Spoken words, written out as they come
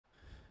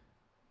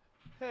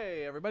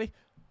Hey everybody.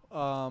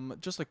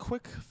 Just a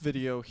quick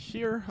video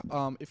here.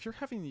 If you're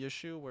having the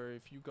issue where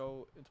if you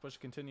go and push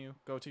continue,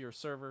 go to your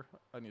server,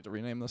 I need to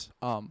rename this.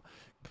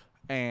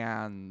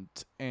 And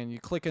you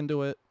click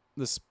into it,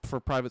 this for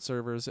private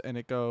servers, and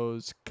it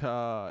goes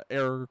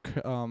error,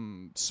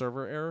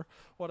 server error,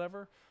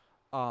 whatever.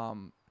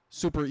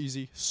 Super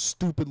easy,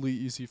 stupidly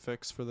easy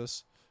fix for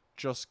this.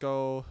 Just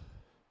go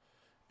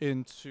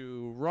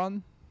into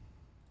run,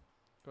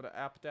 go to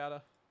app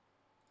data,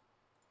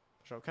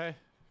 push OK,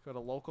 go to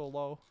local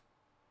low.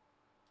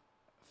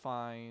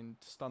 Find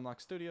Stunlock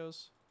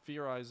Studios,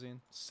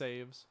 V-Rising,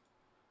 saves,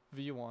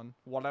 V1,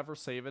 whatever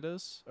save it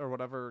is, or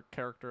whatever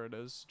character it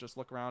is. Just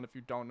look around. If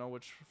you don't know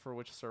which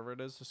server it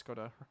is, just go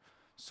to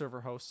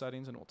server host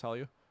settings and it will tell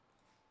you.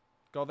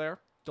 Go there,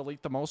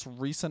 delete the most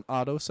recent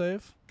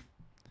autosave,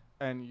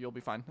 and you'll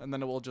be fine. And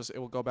then it will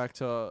go back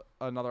to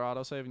another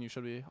autosave, and you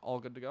should be all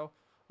good to go.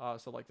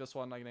 So like this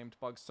one, I named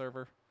Bug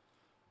Server.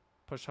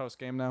 Push host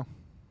game now.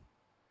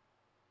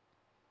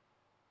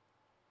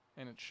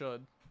 And it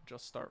should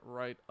just start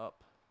right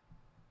up.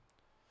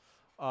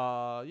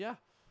 Yeah,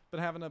 been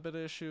having a bit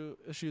of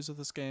issues with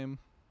this game.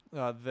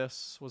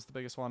 This was the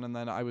biggest one, and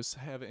then I was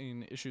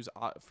having issues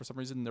for some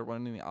reason. There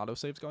weren't any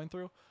autosaves going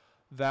through.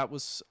 That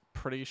was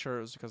pretty sure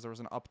it was because there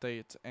was an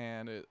update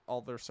and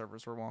all their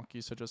servers were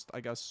wonky. So just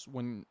I guess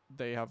when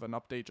they have an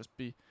update,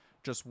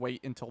 just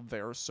wait until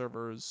their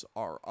servers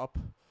are up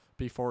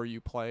before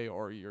you play,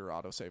 or your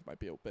autosave might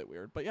be a bit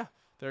weird. But yeah,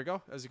 there you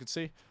go. As you can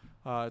see,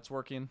 it's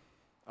working.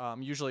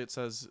 Usually it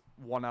says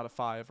 1 out of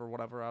 5 or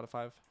whatever out of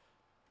 5.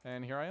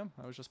 And here I am.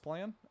 I was just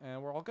playing,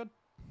 and we're all good.